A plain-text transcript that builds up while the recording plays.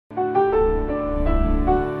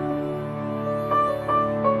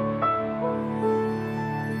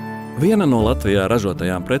Viena no Latvijā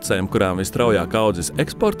ražotajām precēm, kurām visstraujāk audzis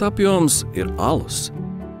eksporta apjoms, ir alus.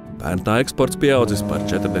 Pērn tā eksports pieaudzis par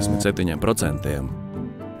 47%.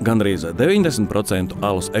 Gandrīz 90%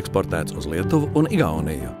 alus eksportēts uz Lietuvu un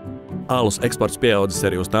Igauniju. Alus eksports pieaudzis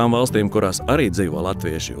arī uz tām valstīm, kurās arī dzīvo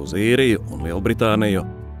latvieši, uz Īriju un Lielbritāniju.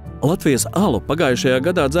 Latvijas alu pagājušajā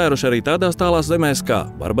gadā dzēruši arī tādās tālās zemēs kā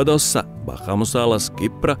Barbadosa, Bahamu salas,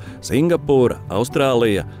 Kipra, Singapūra,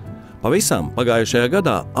 Austrālija. Pavisam pagājušajā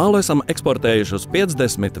gadā alu esam eksportējuši uz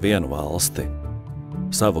 51 valsti.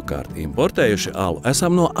 Savukārt importējuši alu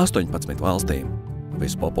esam no 18 valstīm.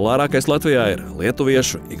 Vispopulārākais Latvijā ir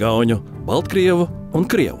lietuviešu, igauņu, baltkrievu un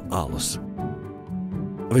krievu alus.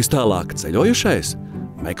 Vistālāk ceļojušais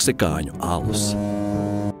 – meksikāņu alus.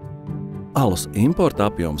 Alus importa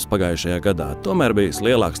apjoms pagājušajā gadā tomēr bijis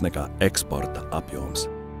lielāks nekā eksporta apjoms.